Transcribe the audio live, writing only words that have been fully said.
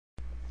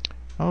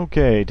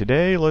Okay,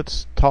 today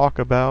let's talk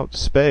about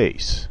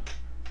space.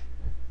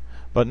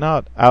 But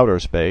not outer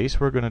space.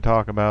 We're going to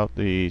talk about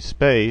the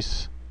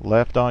space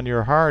left on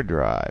your hard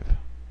drive.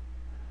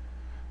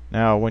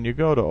 Now, when you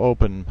go to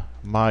open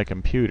My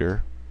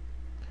Computer,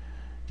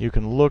 you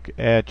can look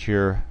at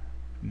your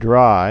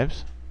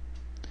drives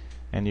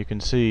and you can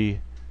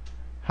see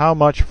how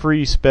much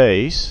free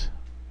space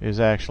is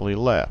actually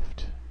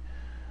left.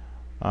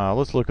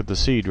 Let's look at the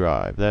C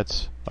drive.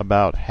 That's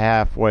about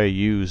halfway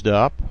used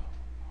up,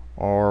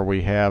 or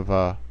we have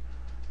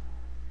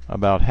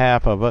about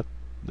half of it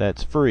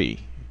that's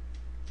free.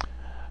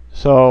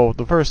 So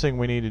the first thing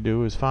we need to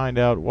do is find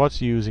out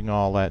what's using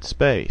all that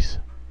space.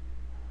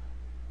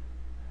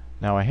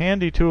 Now, a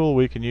handy tool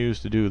we can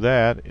use to do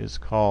that is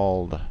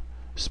called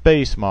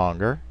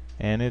SpaceMonger,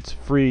 and it's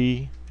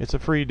free. It's a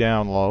free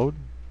download.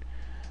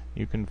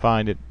 You can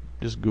find it,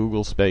 just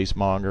Google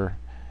SpaceMonger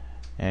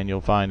and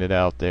you'll find it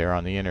out there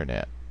on the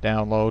internet.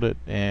 Download it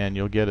and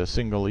you'll get a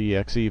single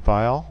exe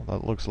file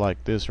that looks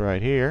like this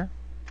right here.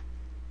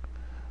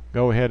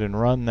 Go ahead and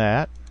run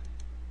that.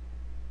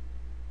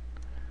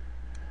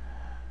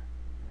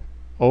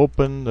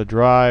 Open the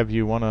drive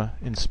you want to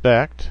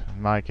inspect.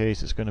 In my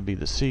case, it's going to be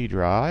the C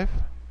drive.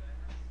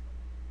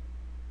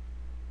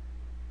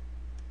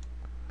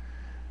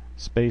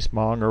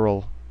 SpaceMonger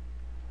will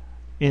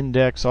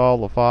index all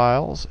the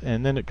files,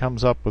 and then it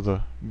comes up with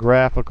a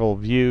graphical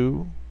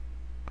view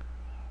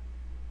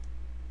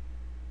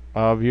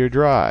of your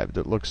drive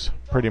that looks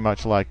pretty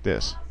much like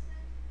this.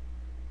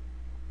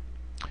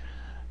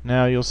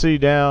 Now you'll see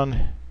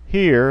down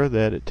here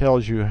that it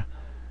tells you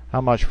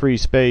how much free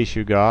space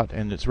you got,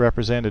 and it's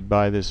represented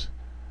by this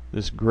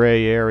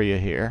gray area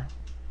here.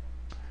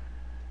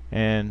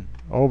 And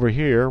over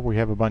here we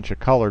have a bunch of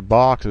colored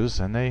boxes,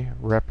 and they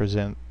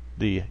represent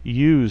the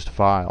used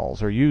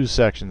files or used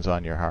sections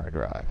on your hard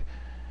drive.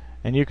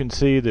 And you can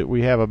see that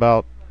we have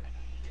about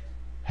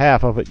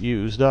half of it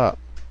used up.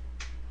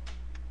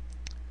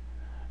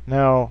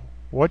 Now,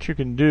 what you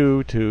can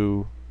do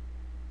to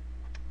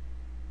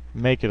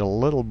make it a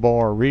little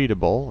more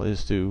readable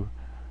is to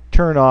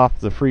turn off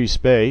the free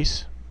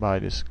space by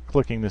just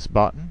clicking this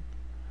button,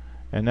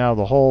 and now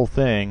the whole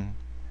thing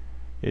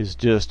is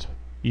just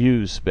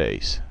used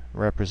space,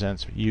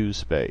 represents used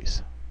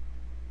space.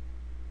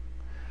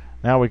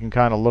 Now we can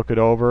kind of look it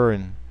over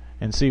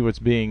and see what's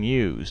being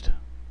used.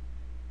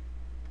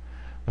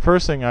 The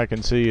first thing I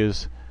can see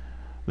is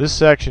this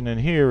section in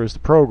here is the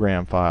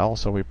program file,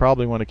 so we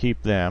probably want to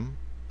keep them.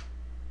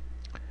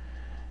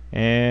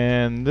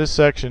 And this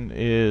section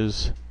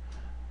is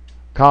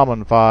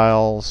common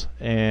files,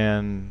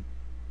 and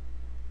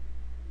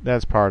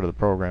that's part of the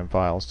program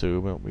files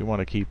too, but we want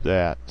to keep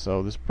that.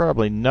 So there's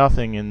probably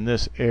nothing in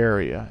this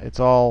area. It's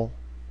all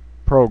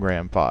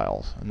program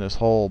files in this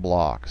whole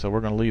block, so we're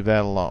going to leave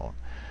that alone.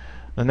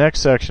 The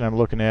next section I'm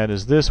looking at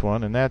is this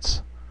one, and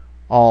that's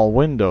all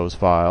Windows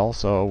files,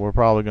 so we're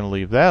probably going to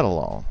leave that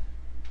alone.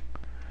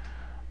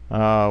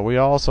 We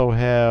also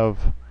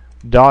have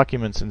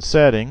documents and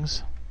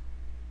settings,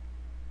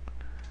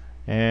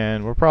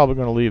 and we're probably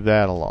going to leave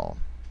that alone.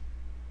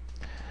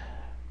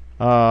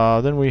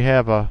 Then we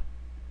have a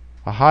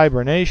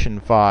hibernation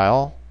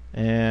file,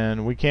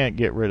 and we can't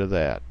get rid of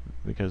that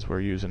because we're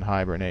using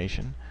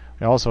hibernation.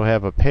 We also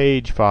have a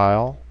page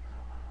file,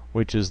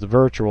 which is the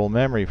virtual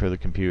memory for the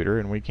computer,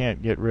 and we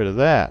can't get rid of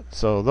that.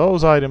 So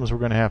those items we're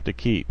going to have to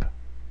keep.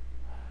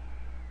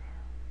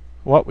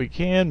 What we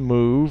can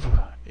move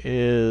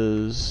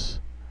is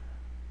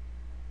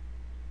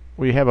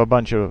we have a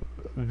bunch of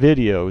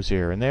videos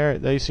here, and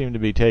they seem to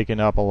be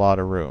taking up a lot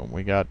of room.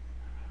 We got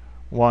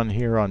one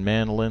here on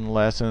mandolin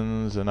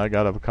lessons, and I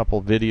got a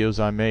couple videos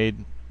I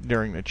made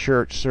during the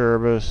church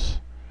service,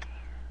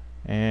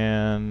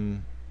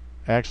 and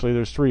actually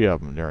there's 3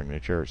 of them during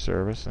the church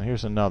service, and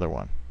here's another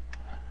one.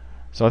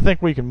 So I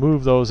think we can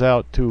move those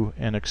out to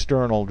an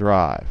external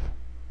drive.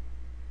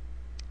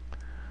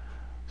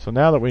 So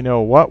now that we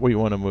know what we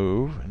want to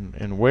move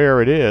and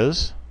where it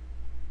is,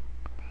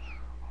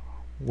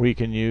 we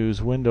can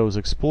use Windows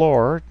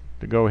Explorer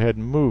to go ahead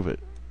and move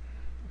it.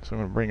 So I'm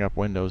going to bring up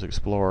Windows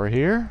Explorer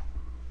here.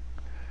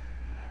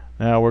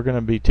 Now we're going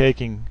to be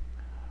taking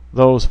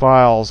those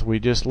files we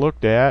just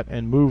looked at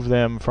and move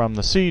them from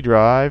the C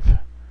drive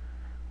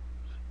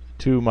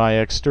to my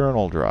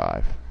external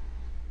drive.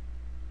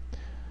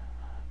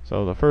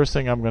 So the first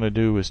thing I'm going to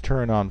do is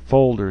turn on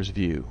Folders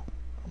View.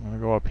 I'm going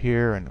to go up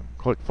here and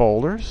click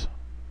Folders.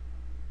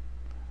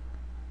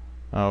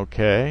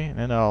 Okay, and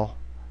then I'll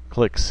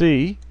click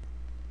C.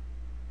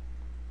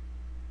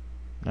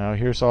 Now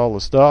here's all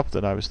the stuff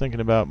that I was thinking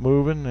about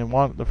moving, and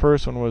the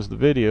first one was the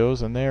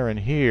videos, and they're in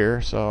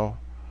here, so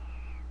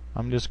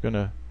I'm just going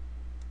to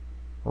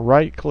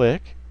right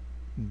click,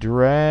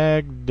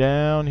 drag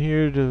down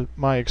here to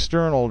my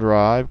external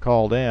drive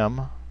called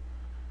M,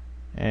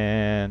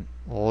 and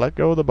let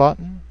go of the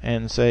button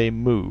and say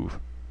move.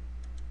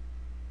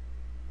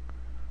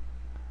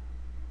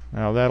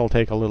 Now that'll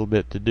take a little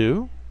bit to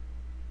do.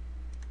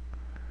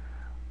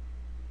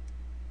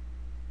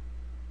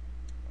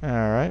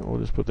 Alright,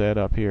 we'll just put that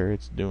up here.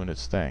 It's doing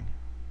its thing.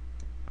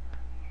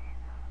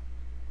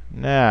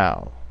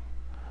 Now,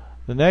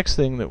 the next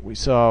thing that we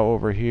saw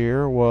over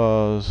here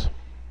was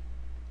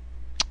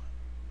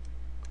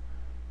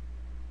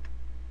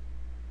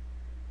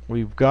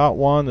we've got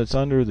one that's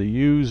under the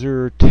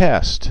user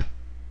test.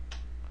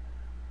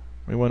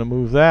 We want to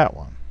move that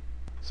one.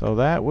 So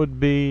that would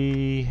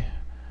be,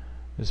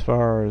 as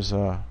far as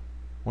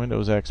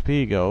Windows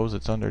XP goes,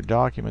 it's under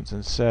Documents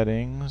and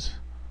Settings,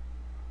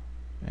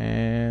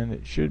 and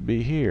it should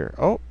be here.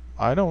 Oh,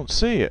 I don't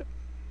see it.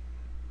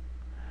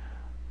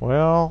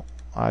 Well,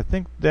 I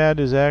think that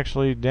is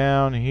actually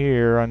down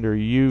here under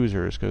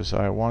Users, because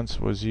I once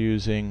was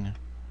using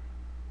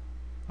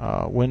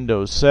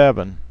Windows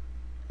 7,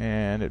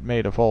 and it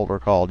made a folder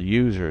called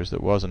Users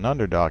that wasn't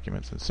under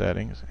Documents and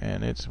Settings,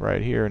 and it's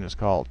right here, and it's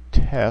called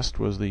Test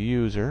was the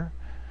user,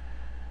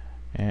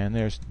 and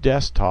there's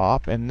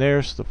Desktop, and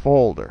there's the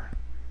folder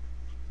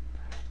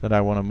that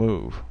I want to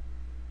move.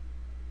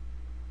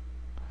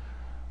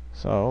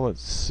 So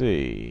let's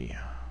see.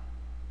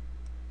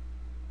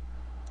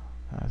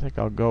 I think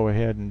I'll go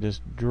ahead and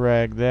just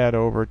drag that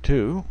over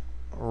to,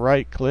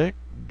 right click,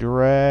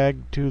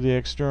 drag to the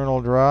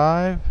external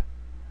drive,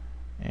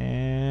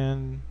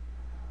 and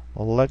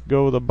let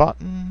go of the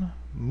button,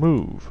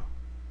 move.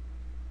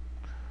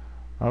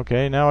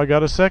 Okay, now I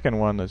got a second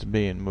one that's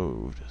being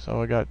moved.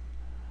 So I got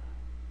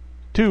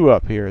two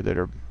up here that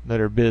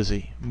are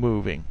busy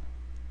moving.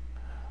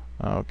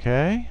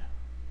 Okay.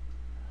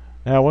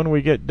 Now when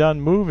we get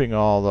done moving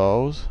all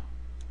those,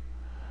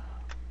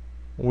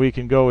 we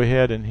can go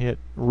ahead and hit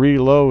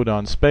reload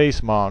on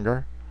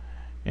SpaceMonger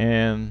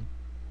and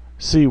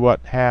see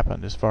what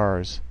happened as far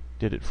as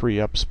did it free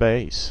up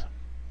space.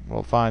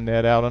 We'll find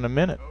that out in a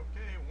minute.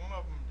 Okay, one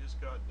of them just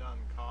got done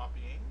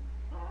copying.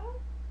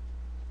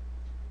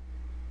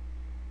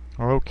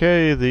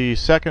 Okay, the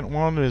second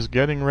one is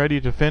getting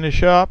ready to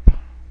finish up.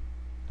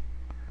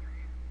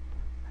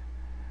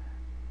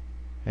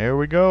 Here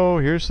we go.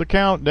 Here's the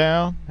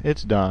countdown.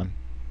 It's done.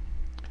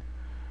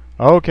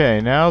 Okay,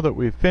 now that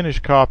we've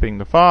finished copying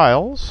the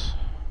files,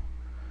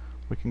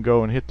 we can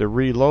go and hit the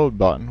reload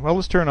button. Well,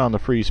 let's turn on the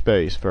free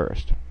space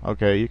first.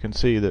 Okay, you can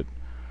see that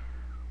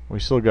we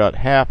still got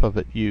half of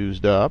it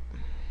used up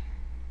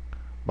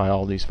by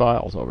all these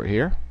files over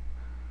here.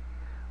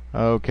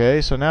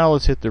 Okay, so now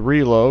let's hit the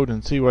reload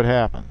and see what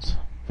happens.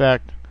 In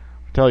fact,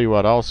 I'll tell you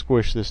what, I'll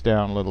squish this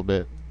down a little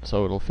bit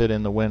so it'll fit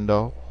in the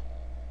window.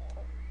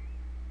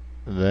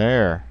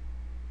 There.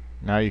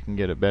 Now you can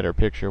get a better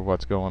picture of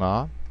what's going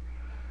on.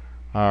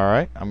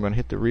 Alright, I'm going to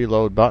hit the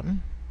reload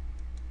button.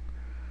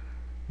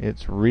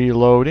 It's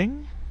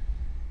reloading.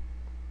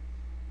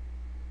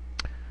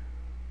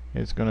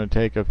 It's going to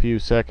take a few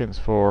seconds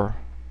for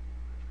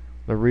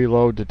the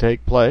reload to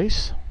take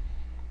place.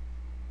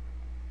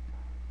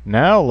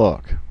 Now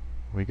look,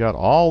 we got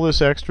all this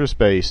extra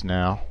space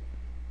now.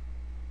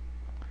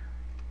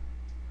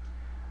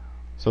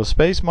 So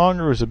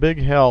SpaceMonger is a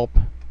big help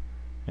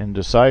in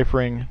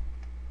deciphering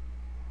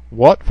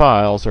what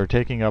files are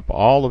taking up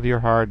all of your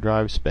hard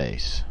drive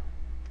space.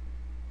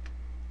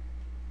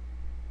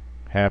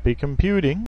 Happy computing!